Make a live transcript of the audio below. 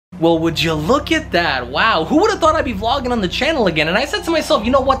Well, would you look at that? Wow, who would have thought I'd be vlogging on the channel again? And I said to myself, you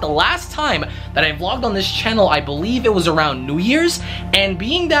know what, the last time that I vlogged on this channel, I believe it was around New Year's, and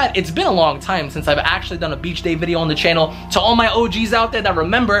being that it's been a long time since I've actually done a beach day video on the channel, to all my OGs out there that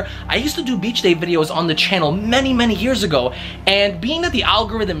remember, I used to do beach day videos on the channel many years ago, and being that the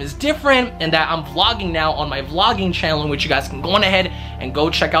algorithm is different and that I'm vlogging now on my vlogging channel, in which you guys can go on ahead and go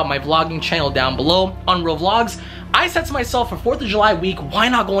check out my vlogging channel down below, Unreal Vlogs, I said to myself, for 4th of July week, why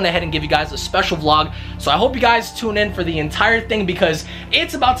not go on ahead and give you guys a special vlog? So I hope you guys tune in for the entire thing, because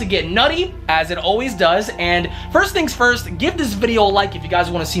it's about to get nutty, as it always does. And first things first, give this video a like if you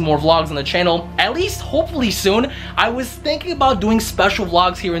guys want to see more vlogs on the channel, at least hopefully soon. I was thinking about doing special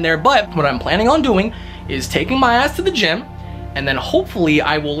vlogs here and there, but what I'm planning on doing is taking my ass to the gym, and then hopefully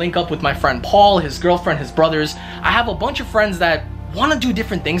I will link up with my friend Paul, his girlfriend, his brothers. I have a bunch of friends that want to do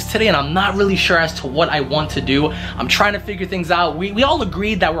different things today, and I'm not really sure as to what I want to do. I'm trying to figure things out. We all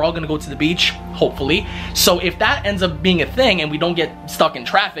agreed that we're all gonna go to the beach, hopefully. So if that ends up being a thing and we don't get stuck in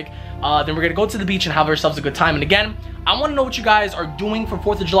traffic, then we're gonna go to the beach and have ourselves a good time. And again, I want to know what you guys are doing for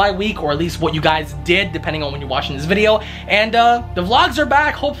 4th of July week, or at least what you guys did, depending on when you're watching this video. And the vlogs are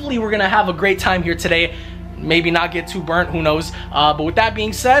back. Hopefully we're gonna have a great time here today. Maybe not get too burnt, who knows. But with that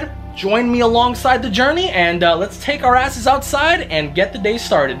being said, join me alongside the journey, and let's take our asses outside and get the day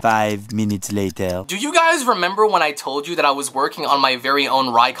started. 5 minutes later. Do you guys remember when I told you that I was working on my very own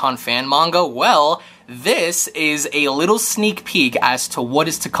Raikon fan manga? Well, this is a little sneak peek as to what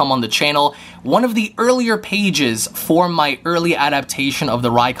is to come on the channel. One of the earlier pages for my early adaptation of the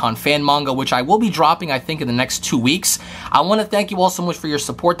Raikon fan manga, which I will be dropping, I think, in the next 2 weeks. I want to thank you all so much for your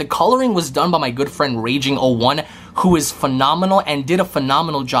support. The coloring was done by my good friend Raging01, who is phenomenal and did a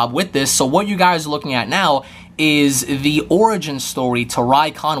phenomenal job with this. So what you guys are looking at now is the origin story to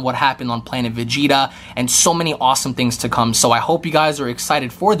Raikon, what happened on Planet Vegeta, and so many awesome things to come. So I hope you guys are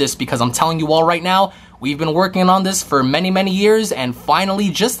excited for this, because I'm telling you all right now, we've been working on this for many years, and finally,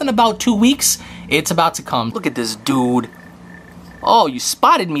 just in about 2 weeks, it's about to come. Look at this dude. Oh, you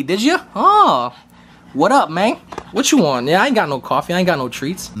spotted me, did you? Oh, what up, man? What you want? Yeah, I ain't got no coffee, I ain't got no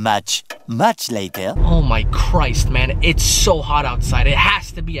treats. Much later. Oh my Christ, man, it's so hot outside. It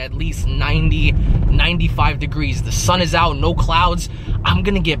has to be at least 90, 95 degrees. The sun is out, no clouds. I'm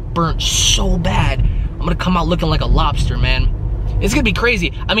gonna get burnt so bad. I'm gonna come out looking like a lobster, man. It's gonna be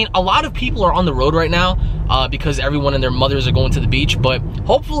crazy. I mean, a lot of people are on the road right now because everyone and their mothers are going to the beach, but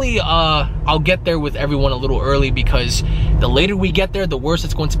hopefully I'll get there with everyone a little early, because the later we get there, the worse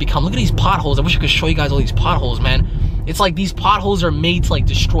it's going to become. Look at these potholes. I wish I could show you guys all these potholes, man. It's like these potholes are made to like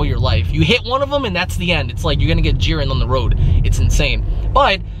destroy your life. You hit one of them and that's the end. It's like you're gonna get jeering on the road. It's insane.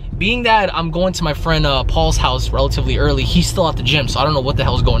 But being that I'm going to my friend Paul's house relatively early, he's still at the gym, so I don't know what the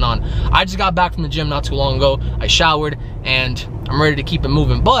hell's going on. I just got back from the gym not too long ago. I showered and I'm ready to keep it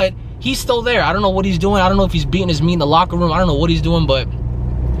moving, but he's still there. I don't know what he's doing. I don't know if he's beating his meat in the locker room. I don't know what he's doing, but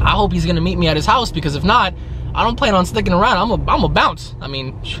I hope he's gonna meet me at his house, because if not, I don't plan on sticking around. I'm a bounce. I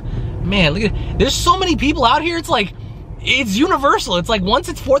mean, man, look at, there's so many people out here. It's like, it's universal. It's like, once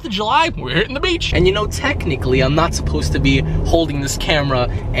it's 4th of July, we're hitting the beach. And you know, technically, I'm not supposed to be holding this camera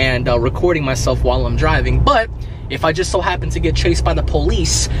and recording myself while I'm driving, but if I just so happen to get chased by the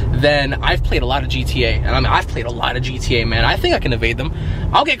police, then I've played a lot of GTA. And I mean, I've played a lot of GTA, man. I think I can evade them.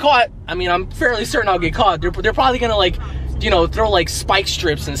 I'll get caught. I mean, I'm fairly certain I'll get caught. They're probably gonna, like, you know, throw like spike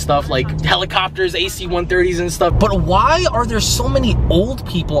strips and stuff, like helicopters, AC-130s and stuff. But why are there so many old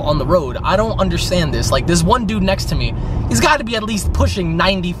people on the road? I don't understand this. Like, this one dude next to me, he's got to be at least pushing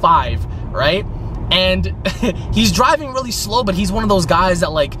 95, right? And he's driving really slow, but he's one of those guys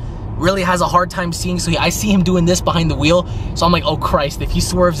that like really has a hard time seeing, so I see him doing this behind the wheel, so I'm like, oh Christ, if he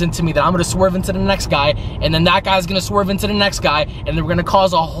swerves into me, then I'm gonna swerve into the next guy, and then that guy's gonna swerve into the next guy, and then we're gonna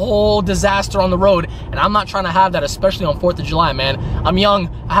cause a whole disaster on the road, and I'm not trying to have that, especially on 4th of July, man. I'm young,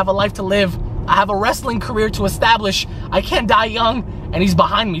 I have a life to live, I have a wrestling career to establish, I can't die young, and he's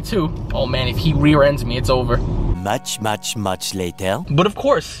behind me too. Oh man, if he rear ends me, it's over. Much later. But of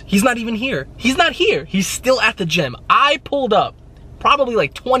course, he's not even here. He's not here, he's still at the gym. I pulled up probably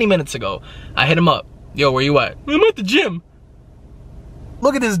like 20 minutes ago. I hit him up. Yo, where you at? I'm at the gym.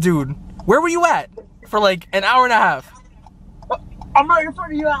 Look at this dude. Where were you at for like an hour and a half? I'm right in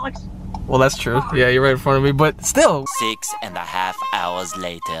front of you, Alex. Well, that's true. Yeah, you're right in front of me, but still. 6.5 hours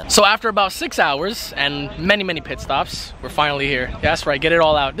later. So after about 6 hours and many pit stops, we're finally here. Yeah, that's right, get it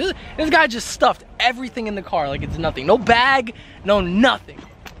all out. This guy just stuffed everything in the car like it's nothing. No bag, no nothing.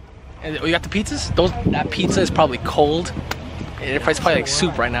 And you got the pizzas? That pizza is probably cold. It's probably like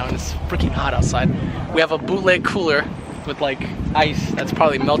soup right now, and it's freaking hot outside. We have a bootleg cooler with like ice that's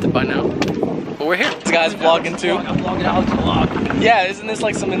probably melted by now. But we're here. This guy's vlogging too. I'm vlogging Alex vlog. Yeah, isn't this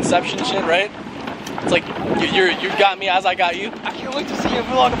like some Inception shit, right? It's like you got me as I got you. I can't wait to see a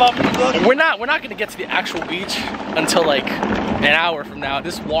vlog about me. We're not gonna get to the actual beach until like an hour from now.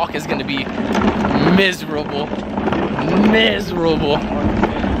 This walk is gonna be miserable. Miserable.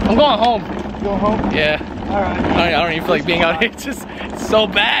 I'm going home. Go home? Yeah. Alright. I don't even feel like being out here. It's just so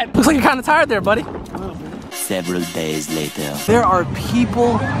bad. Looks like you're kinda tired there, buddy. Several days later. There are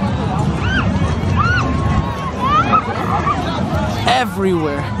people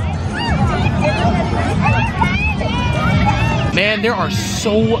everywhere. Man, there are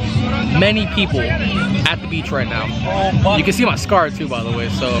so many people at the beach right now. You can see my scar too, by the way.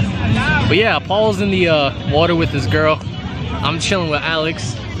 So, but yeah, Paul's in the water with his girl. I'm chilling with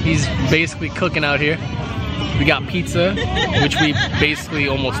Alex. He's basically cooking out here. We got pizza, which we basically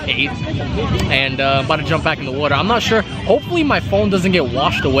almost ate, and about to jump back in the water. I'm not sure. Hopefully my phone doesn't get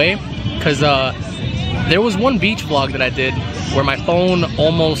washed away, because there was one beach vlog that I did where my phone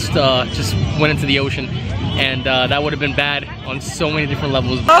almost just went into the ocean, and that would have been bad on so many different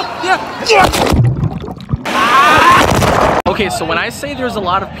levels. Okay, so when I say there's a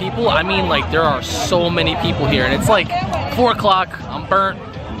lot of people, I mean like there are so many people here, and it's like 4 o'clock. I'm burnt.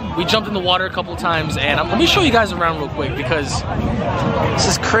 We jumped in the water a couple times, and let me show you guys around real quick because this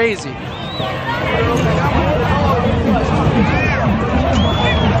is crazy.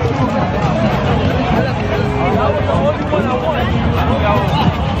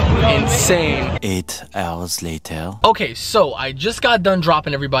 Insane. 8 hours later. Okay, so I just got done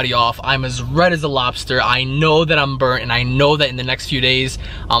dropping everybody off. I'm as red as a lobster. I know that I'm burnt, and I know that in the next few days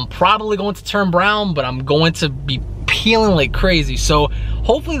I'm probably going to turn brown, but I'm going to be peeling like crazy. So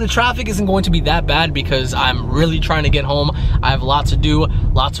hopefully the traffic isn't going to be that bad, because I'm really trying to get home. I have lots to do,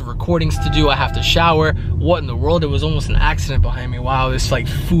 lots of recordings to do. I have to shower. What in the world? There was almost an accident behind me. Wow, this like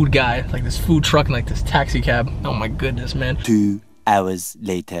food guy, like this food truck and like this taxi cab. Oh my goodness, man. 2 hours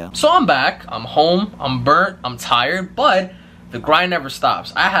later. So I'm back, I'm home, I'm burnt, I'm tired, but the grind never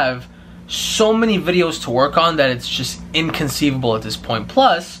stops. I have so many videos to work on that it's just inconceivable at this point.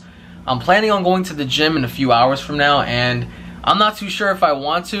 Plus, I'm planning on going to the gym in a few hours from now, and I'm not too sure if I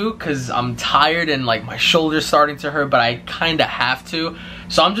want to, because I'm tired and like my shoulder's starting to hurt, but I kind of have to.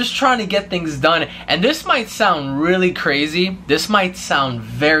 So I'm just trying to get things done, and this might sound really crazy. This might sound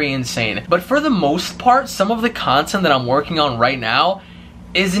very insane, but for the most part, some of the content that I'm working on right now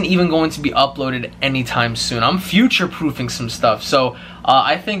isn't even going to be uploaded anytime soon. I'm future-proofing some stuff. So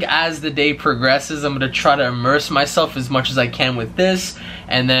I think as the day progresses, I'm gonna try to immerse myself as much as I can with this.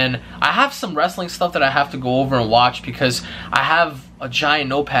 And then I have some wrestling stuff that I have to go over and watch, because I have a giant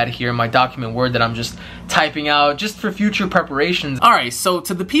notepad here in my document Word that I'm just typing out just for future preparations. Alright, so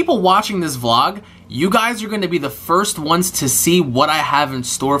to the people watching this vlog, you guys are gonna be the first ones to see what I have in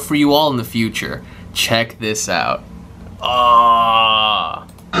store for you all in the future. Check this out. Oh,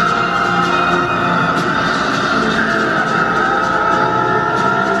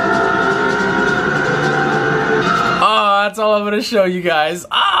 that's all I'm gonna show you guys.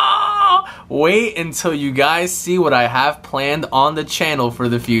 Wait until you guys see what I have planned on the channel for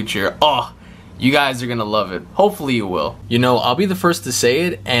the future. Oh, you guys are gonna love it. Hopefully you will. You know, I'll be the first to say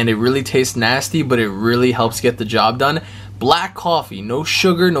it, and it really tastes nasty, but it really helps get the job done. Black coffee, no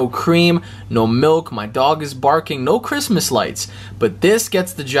sugar, no cream, no milk, my dog is barking, no Christmas lights. But this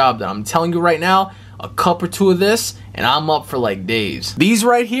gets the job done. I'm telling you right now, a cup or two of this, and I'm up for like days. These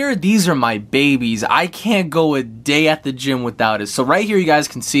right here, these are my babies. I can't go a day at the gym without it. So right here you guys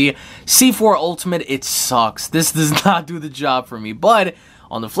can see C4 Ultimate, it sucks. This does not do the job for me. But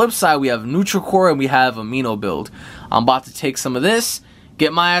on the flip side, we have NutriCore and we have Amino Build. I'm about to take some of this,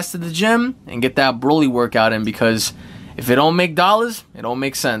 get my ass to the gym, and get that Broly workout in, because if it don't make dollars, it don't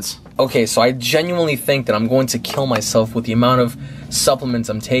make sense. Okay, so I genuinely think that I'm going to kill myself with the amount of supplements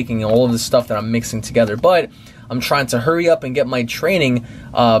I'm taking and all of the stuff that I'm mixing together. But I'm trying to hurry up and get my training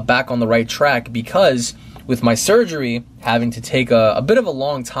back on the right track, because with my surgery having to take a bit of a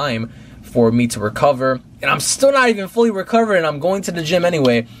long time for me to recover, and I'm still not even fully recovered, and I'm going to the gym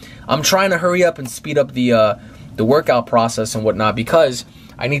anyway, I'm trying to hurry up and speed up the workout process and whatnot, because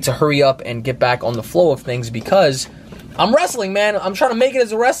I need to hurry up and get back on the flow of things, because I'm wrestling, man. I'm trying to make it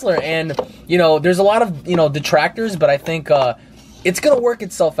as a wrestler, and you know, there's a lot of detractors, but I think it's gonna work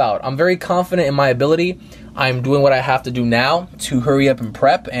itself out. I'm very confident in my ability. I'm doing what I have to do now to hurry up and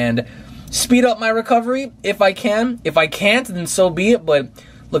prep and speed up my recovery if I can. If I can't, then so be it. But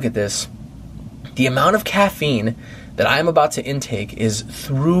look at this. The amount of caffeine that I'm about to intake is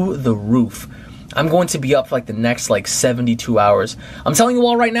through the roof. I'm going to be up for like the next 72 hours. I'm telling you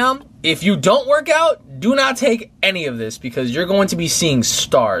all right now, if you don't work out, do not take any of this, because you're going to be seeing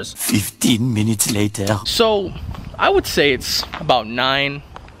stars. 15 minutes later. So I would say it's about 9,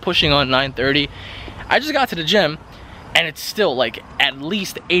 pushing on 9:30. I just got to the gym and it's still like at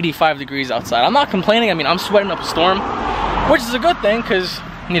least 85 degrees outside. I'm not complaining. I mean, I'm sweating up a storm, which is a good thing because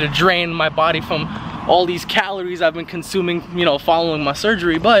I need to drain my body from all these calories I've been consuming, you know, following my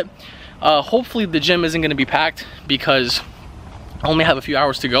surgery. But hopefully the gym isn't gonna be packed because I only have a few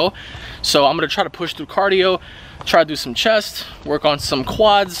hours to go. So I'm gonna try to push through cardio, try to do some chest, work on some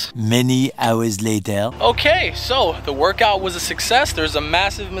quads. Many hours later. Okay, so the workout was a success. There's a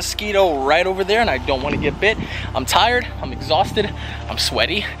massive mosquito right over there and I don't want to get bit. I'm tired, I'm exhausted, I'm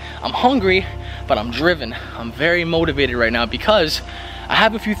sweaty, I'm hungry, but I'm driven. I'm very motivated right now because I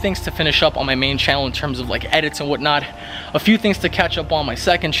have a few things to finish up on my main channel in terms of like edits and whatnot. A few things to catch up on my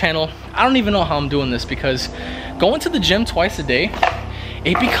second channel. I don't even know how I'm doing this because going to the gym twice a day,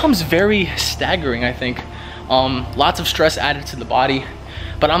 it becomes very staggering, I think. Lots of stress added to the body,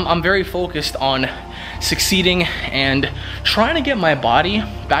 but I'm very focused on succeeding and trying to get my body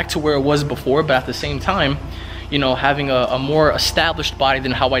back to where it was before, but at the same time, you know, having a more established body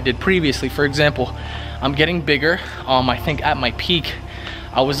than how I did previously. For example, I'm getting bigger. I think at my peak,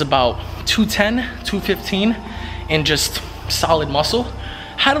 I was about 210, 215 in just solid muscle.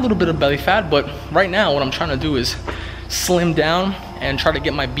 Had a little bit of belly fat, but right now what I'm trying to do is slim down and try to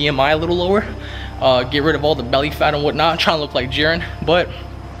get my BMI a little lower. Get rid of all the belly fat and whatnot, trying to look like Jiren. But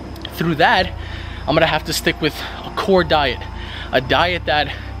through that, I'm gonna have to stick with a core diet. A diet that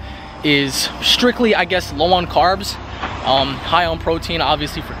is strictly, I guess, low on carbs, high on protein,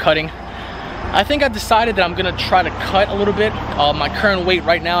 obviously for cutting. I think I decided that I'm gonna try to cut a little bit. My current weight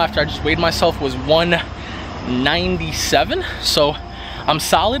right now, after I just weighed myself, was 197. So I'm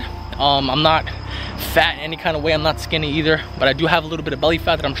solid. I'm not fat in any kind of way. I'm not skinny either, but I do have a little bit of belly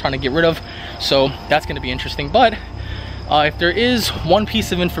fat that I'm trying to get rid of. So that's gonna be interesting. But if there is one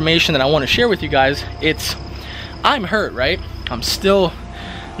piece of information that I want to share with you guys, it's I'm hurt, right? I'm still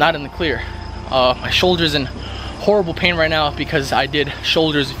not in the clear. My shoulder's in horrible pain right now because I did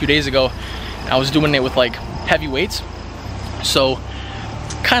shoulders a few days ago and I was doing it with like heavy weights. So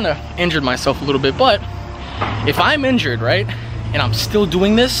kind of injured myself a little bit. But if I'm injured, right, and I'm still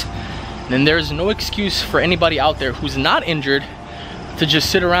doing this, then there's no excuse for anybody out there who's not injured to just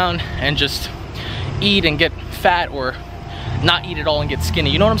sit around and just eat and get fat, or not eat at all and get skinny.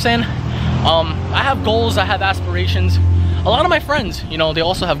 You know what I'm saying? I have goals, I have aspirations. A lot of my friends, you know, they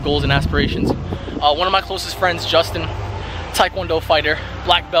also have goals and aspirations. One of my closest friends, Justin, Taekwondo fighter,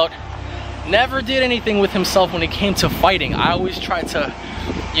 black belt, never did anything with himself when it came to fighting. I always tried to,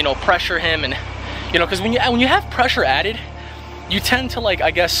 you know, pressure him, and you know, because when you have pressure added, you tend to, like,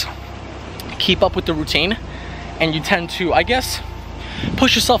 I guess, keep up with the routine, and you tend to, I guess,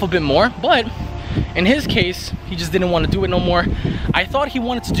 push yourself a bit more. But in his case, he just didn't want to do it no more. I thought he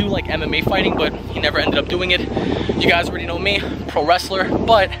wanted to do like MMA fighting, but he never ended up doing it. You guys already know me, pro wrestler,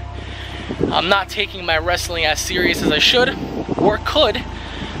 but I'm not taking my wrestling as serious as I should or could,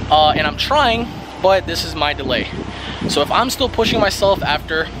 and I'm trying, but this is my delay. So if I'm still pushing myself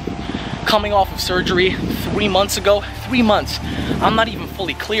after coming off of surgery 3 months ago, 3 months, I'm not even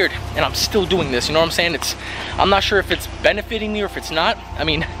fully cleared and I'm still doing this, you know what I'm saying? I'm not sure if it's benefiting me or if it's not. I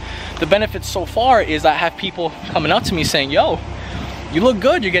mean, the benefit so far is I have people coming up to me saying, yo, you look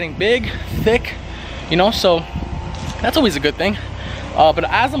good, you're getting big, thick, you know, so that's always a good thing. But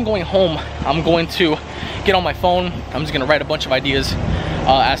as I'm going home, I'm going to get on my phone. I'm just gonna write a bunch of ideas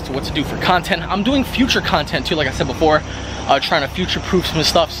as to what to do for content. I'm doing future content too, like I said before, trying to future-proof some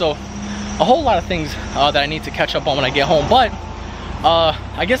stuff. So a whole lot of things that I need to catch up on when I get home. But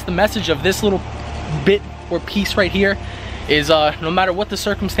I guess the message of this little bit or piece right here is no matter what the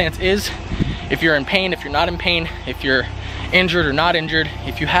circumstance is, if you're in pain, if you're not in pain, if you're injured or not injured,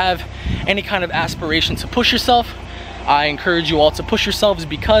 if you have any kind of aspiration to push yourself, I encourage you all to push yourselves,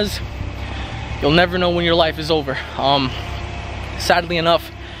 because you'll never know when your life is over. Sadly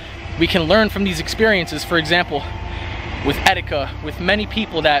enough, we can learn from these experiences. For example, with Etika, with many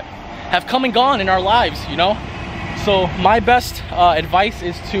people that have come and gone in our lives, you know? So my best advice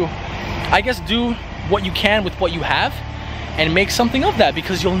is to, I guess, do what you can with what you have and make something of that,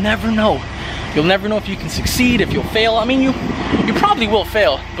 because you'll never know. You'll never know if you can succeed, if you'll fail. I mean, you probably will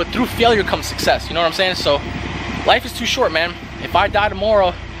fail, but through failure comes success, you know what I'm saying? So life is too short, man. If I die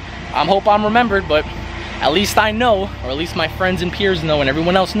tomorrow, I hope I'm remembered, but at least I know, or at least my friends and peers know, and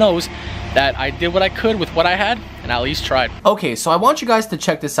everyone else knows, that I did what I could with what I had, and I at least tried. Okay, so I want you guys to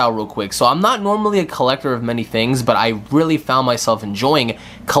check this out real quick. So I'm not normally a collector of many things, but I really found myself enjoying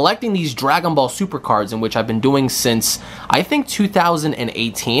collecting these Dragon Ball Super cards, in which I've been doing since, I think,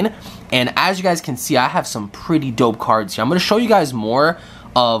 2018. And as you guys can see, I have some pretty dope cards here. I'm going to show you guys more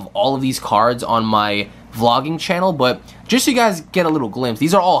of all of these cards on my vlogging channel, but just so you guys get a little glimpse,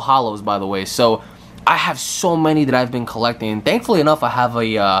 these are all holos, by the way. So I have so many that I've been collecting, and thankfully enough, I have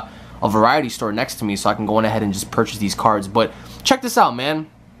a variety store next to me, so I can go on ahead and just purchase these cards. But check this out, man.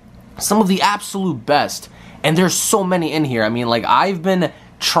 Some of the absolute best, and there's so many in here. I mean, like, I've been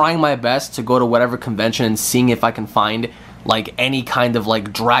trying my best to go to whatever convention and seeing if I can find like any kind of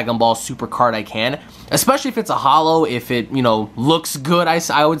like Dragon Ball Super card I can, especially if it's a holo, if it, you know, looks good,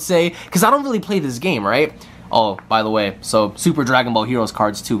 I would say, because I don't really play this game, right? Oh, by the way, so Super Dragon Ball Heroes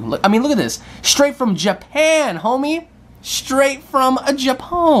cards too. Look, I mean, look at this, straight from Japan, homie. Straight from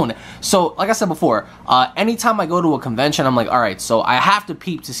Japan. So, like I said before, anytime I go to a convention, I'm like, alright, so I have to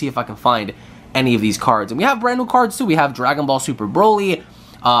peep to see if I can find any of these cards. And we have brand new cards too. We have Dragon Ball Super Broly.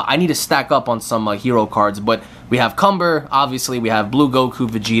 I need to stack up on some hero cards, but we have Cumber, obviously. We have Blue Goku,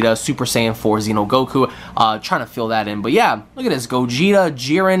 Vegeta, Super Saiyan 4 Xeno Goku. Trying to fill that in. But yeah, look at this. Gogeta,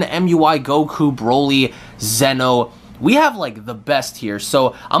 Jiren, MUI, Goku, Broly, Zeno. We have like the best here.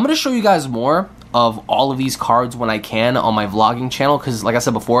 So I'm going to show you guys more of all of these cards when I can on my vlogging channel, because like I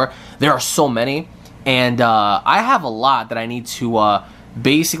said before, there are so many, and I have a lot that I need to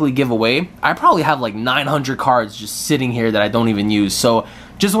basically give away. I probably have like 900 cards just sitting here that I don't even use. So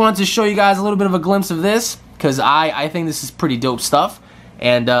just wanted to show you guys a little bit of a glimpse of this, because I think this is pretty dope stuff.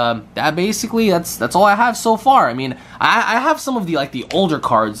 And that basically, that's all I have so far. I mean, I have some of the like the older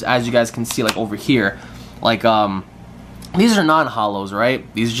cards, as you guys can see, like over here, like these are non-holos,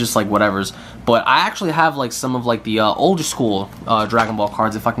 right? These are just like whatevers. But I actually have like some of like the older school Dragon Ball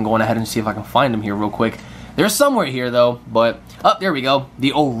cards. If I can go on ahead and see if I can find them here real quick. They're somewhere here though, but oh, there we go.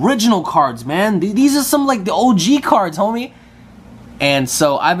 The original cards, man. These are some like the OG cards, homie. And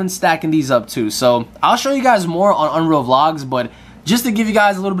so I've been stacking these up too. So I'll show you guys more on Unreal Vlogs, but just to give you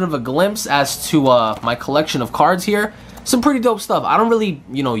guys a little bit of a glimpse as to my collection of cards here, some pretty dope stuff. I don't really,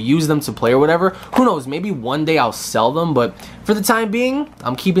 you know, use them to play or whatever. Who knows, maybe one day I'll sell them, but for the time being,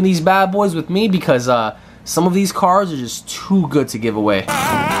 I'm keeping these bad boys with me because some of these cards are just too good to give away.